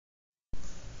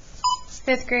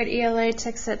Fifth grade ELA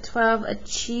text at 12,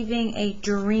 Achieving a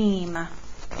Dream.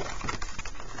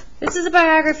 This is a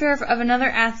biography of another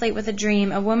athlete with a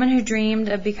dream, a woman who dreamed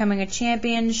of becoming a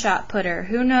champion shot putter.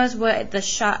 Who knows what the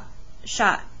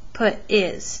shot put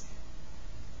is?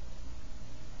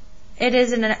 It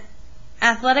is an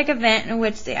athletic event in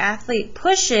which the athlete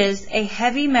pushes a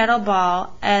heavy metal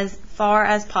ball as far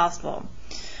as possible.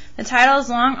 The title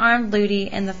is Long-Armed Ludi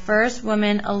and the First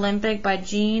Women Olympic by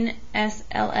Jean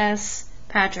S.L.S.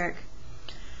 Patrick.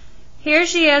 Here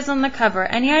she is on the cover.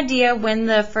 Any idea when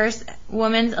the first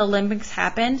Women's Olympics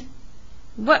happened?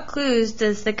 What clues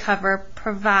does the cover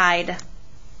provide?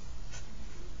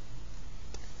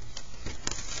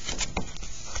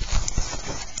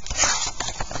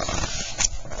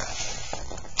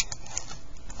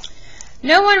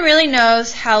 No one really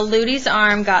knows how Ludi's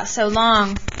arm got so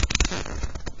long.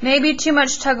 Maybe too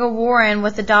much tug-of-warring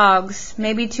with the dogs.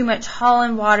 Maybe too much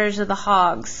hauling waters of the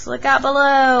hogs. Look out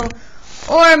below.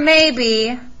 Or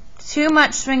maybe too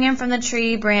much swinging from the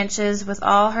tree branches with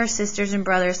all her sisters and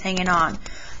brothers hanging on.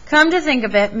 Come to think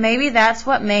of it, maybe that's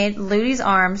what made Ludi's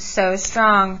arm so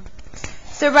strong.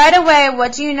 So right away,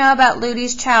 what do you know about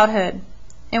Ludi's childhood?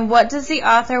 And what does the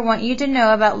author want you to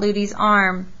know about Ludi's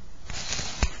arm?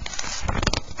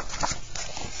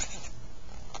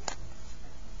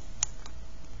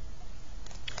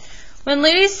 When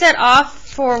Ludi set off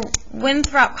for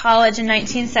Winthrop College in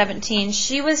 1917,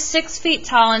 she was 6 feet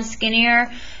tall and skinnier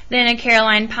than a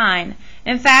Caroline pine.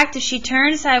 In fact, if she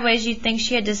turned sideways, you'd think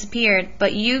she had disappeared,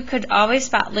 but you could always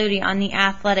spot Ludi on the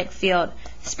athletic field,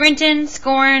 sprinting,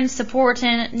 scoring, supporting,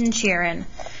 and cheering.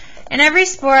 In every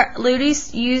sport, Ludi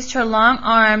used her long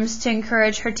arms to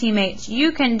encourage her teammates.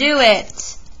 You can do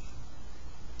it!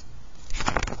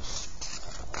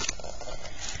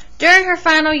 During her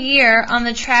final year on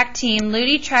the track team,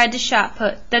 Ludi tried to shot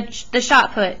put.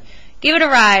 Give it a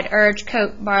ride, urged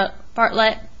Coach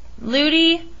Bartlett.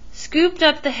 Ludi scooped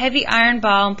up the heavy iron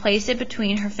ball and placed it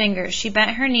between her fingers. She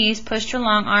bent her knees, pushed her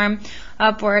long arm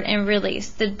upward, and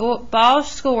released. The ball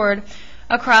soared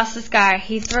across the sky.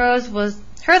 Her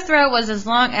throw was as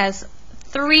long as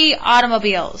 3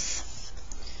 automobiles.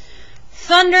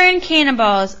 Thundering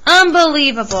cannonballs.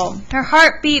 Unbelievable. Her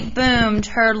heartbeat boomed.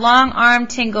 Her long arm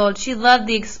tingled. She loved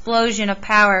the explosion of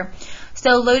power.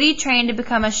 So Ludi trained to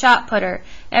become a shot putter.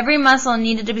 Every muscle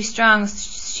needed to be strong.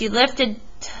 She lifted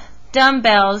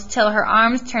dumbbells till her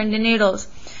arms turned to noodles.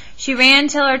 She ran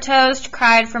till her toes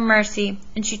cried for mercy.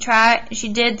 And she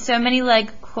did so many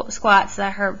leg squats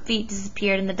that her feet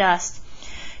disappeared in the dust.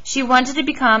 She wanted to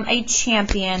become a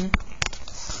champion.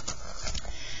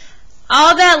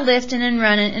 All that lifting and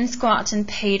running and squatting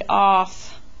paid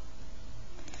off.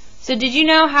 So did you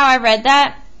know how I read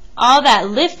that? All that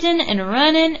lifting and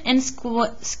running and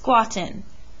squatting.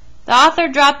 The author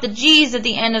dropped the G's at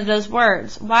the end of those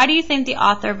words. Why do you think the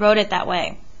author wrote it that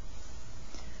way?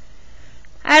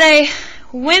 At a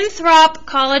Winthrop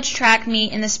College track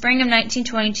meet in the spring of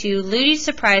 1922, Ludi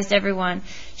surprised everyone.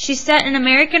 She set an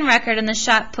American record in the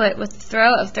shot put with a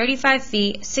throw of 35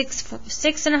 feet, 6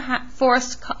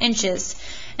 1/4 inches.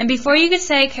 And before you could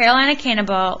say Carolina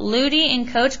Cannonball, Ludi and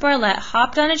Coach Bartlett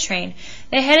hopped on a train.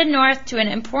 They headed north to an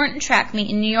important track meet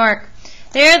in New York.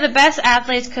 There, the best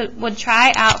athletes would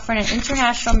try out for an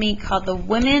international meet called the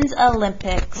Women's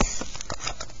Olympics.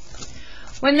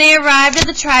 When they arrived at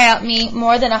the tryout meet,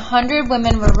 more than 100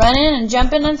 women were running and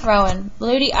jumping and throwing.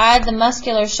 Ludi eyed the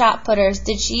muscular shot putters.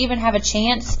 Did she even have a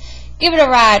chance? Give it a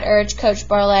ride, urged Coach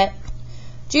Bartlett.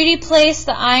 Judy placed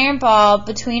the iron ball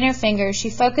between her fingers.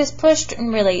 She focused, pushed,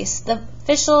 and released. The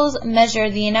officials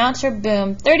measured. The announcer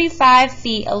boomed. 35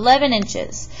 feet, 11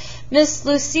 inches. Miss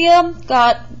Lucille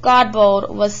Godbold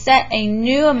was set a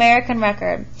new American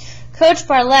record. Coach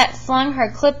Bartlett flung her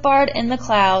clipboard in the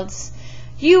clouds.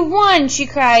 You won, she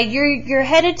cried. You're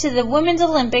headed to the Women's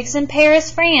Olympics in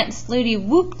Paris, France. Ludi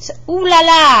whooped. Ooh la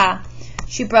la!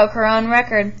 She broke her own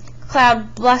record.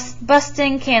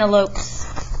 Cloud-busting cantaloupes.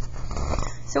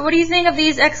 So what do you think of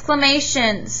these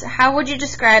exclamations? How would you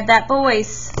describe that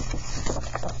voice?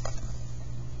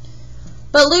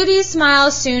 But Ludi's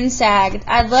smile soon sagged.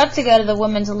 I'd love to go to the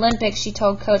Women's Olympics, she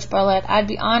told Coach Bartlett. I'd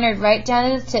be honored right down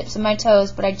to the tips of my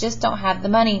toes, but I just don't have the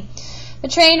money. The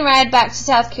train ride back to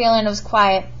South Carolina was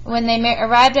quiet. When they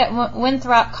arrived at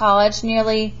Winthrop College,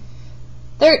 nearly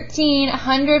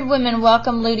 1,300 women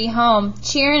welcomed Ludi home,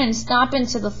 cheering and stomping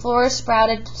till the floor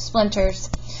sprouted splinters.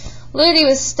 Ludi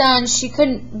was stunned. She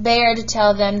couldn't bear to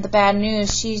tell them the bad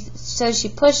news, so she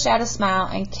pushed out a smile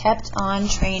and kept on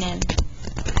training.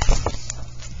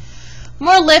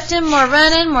 More lifting, more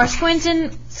running, more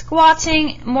squinting,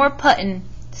 squatting, more putting.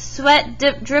 Sweat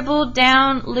dribbled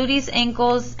down Ludy's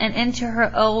ankles and into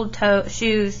her old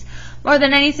shoes. More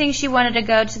than anything, she wanted to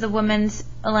go to the Women's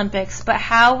Olympics, but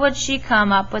how would she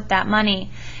come up with that money?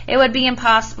 It would be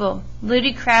impossible.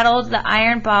 Ludy cradled the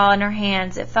iron ball in her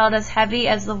hands. It felt as heavy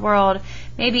as the world,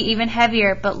 maybe even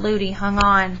heavier, but Ludy hung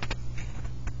on.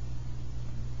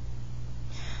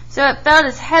 So it felt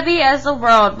as heavy as the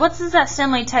world. What does that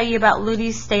simile tell you about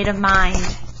Ludy's state of mind?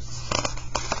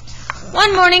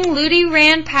 One morning, Ludy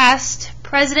ran past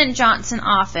President Johnson's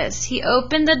office. He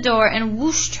opened the door and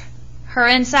whooshed her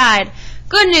inside.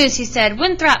 Good news, he said.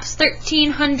 Winthrop's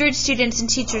 1,300 students and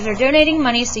teachers are donating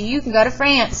money so you can go to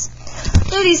France.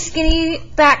 Ludy's skinny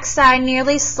backside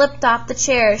nearly slipped off the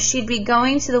chair. She'd be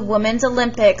going to the Women's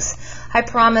Olympics. I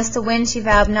promised to win, she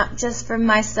vowed, not just for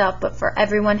myself, but for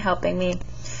everyone helping me.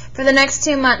 For the next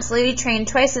 2 months, Ludy trained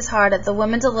twice as hard at the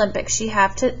Women's Olympics. She'd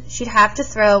have to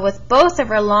throw with both of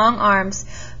her long arms,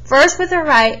 first with her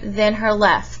right, then her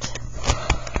left.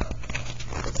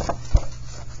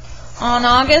 On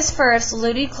August 1st,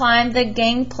 Ludy climbed the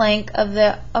gangplank of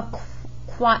the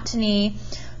Aquatine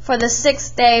for the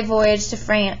 6-day voyage to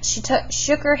France. She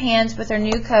shook her hands with her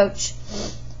new coach,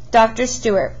 Dr.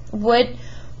 Stewart. Would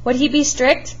he be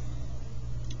strict?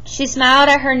 She smiled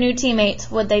at her new teammates.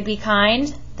 Would they be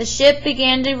kind? The ship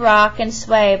began to rock and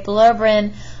sway,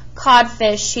 blubbering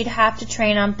codfish she'd have to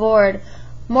train on board.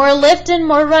 More lifting,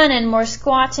 more running, more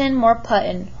squatting, more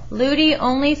putting. Ludy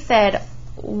only fed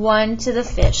one to the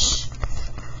fish.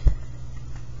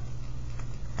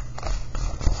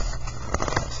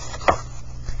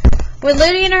 When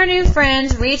Ludy and her new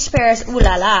friends reached Paris, ooh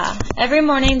la la. Every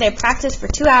morning they practiced for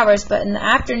 2 hours, but in the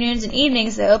afternoons and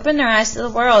evenings they opened their eyes to the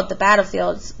world, the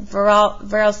battlefields,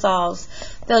 Versailles,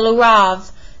 the Louvre.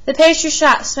 The pastry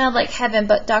shop smelled like heaven,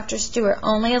 but Dr. Stewart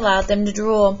only allowed them to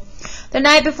drool. The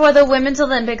night before the Women's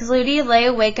Olympics, Ludy lay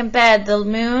awake in bed. The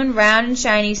moon, round and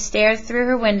shiny, stared through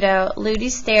her window.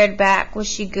 Ludy stared back. Was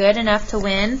she good enough to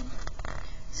win?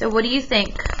 So what do you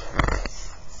think?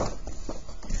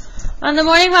 On the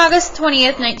morning of August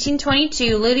 20th,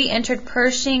 1922, Ludy entered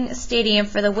Pershing Stadium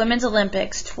for the Women's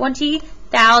Olympics.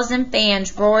 20,000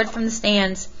 fans roared from the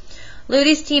stands.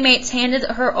 Ludy's teammates handed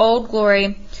her Old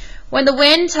Glory. When the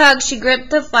wind tugged, she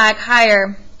gripped the flag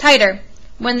tighter.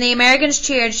 When the Americans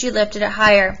cheered, she lifted it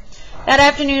higher. That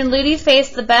afternoon, Ludy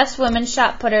faced the best women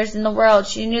shot putters in the world.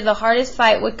 She knew the hardest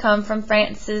fight would come from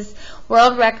France's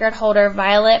world record holder,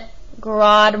 Violet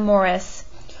Garrod-Morris.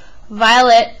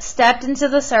 Violet stepped into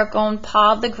the circle and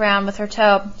pawed the ground with her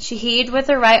toe. She heaved with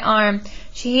her right arm.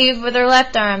 She heaved with her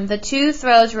left arm. The two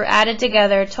throws were added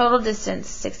together. Total distance,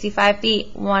 65 feet,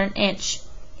 1 inch.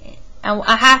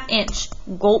 A half inch.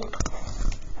 Gulp.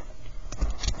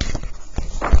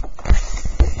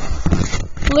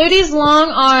 Ludy's long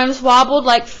arms wobbled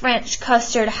like French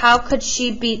custard. How could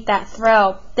she beat that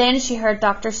throw? Then she heard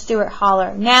Dr. Stewart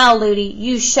holler, "Now, Ludy,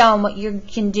 you show 'em what you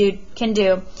can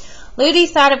do." Ludy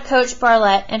thought of Coach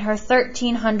Bartlett and her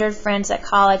 1,300 friends at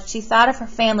college. She thought of her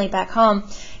family back home.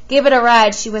 "Give it a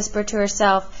ride," she whispered to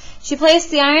herself. She placed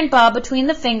the iron ball between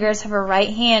the fingers of her right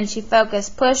hand. She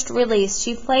focused, pushed, released.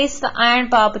 She placed the iron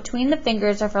ball between the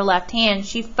fingers of her left hand.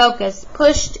 She focused,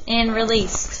 pushed, and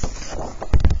released.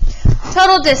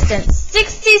 Total distance,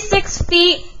 66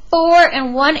 feet, 4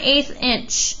 1/8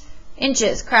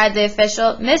 inches, cried the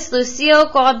official. Miss Lucille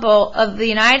Godbolt of the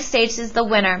United States is the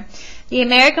winner. The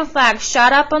American flag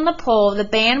shot up on the pole. The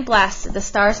band blasted the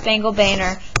Star-Spangled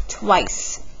Banner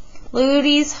twice.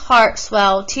 Ludy's heart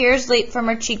swelled. Tears leaped from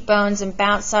her cheekbones and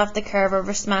bounced off the curve of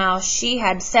her smile. She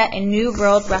had set a new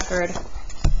world record.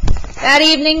 That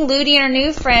evening, Ludy and her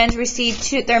new friends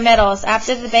received their medals.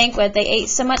 After the banquet, they ate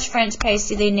so much French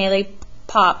pastry they nearly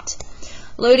popped.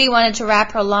 Ludy wanted to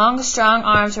wrap her long, strong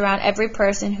arms around every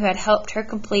person who had helped her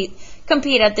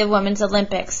compete at the Women's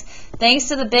Olympics. Thanks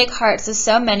to the big hearts of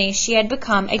so many, she had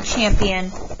become a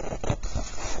champion.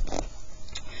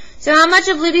 So how much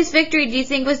of Ludy's victory do you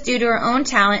think was due to her own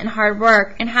talent and hard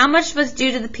work? And how much was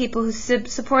due to the people who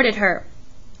supported her?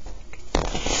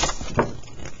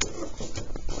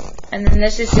 And then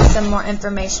this is just some more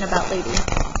information about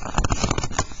Ludy.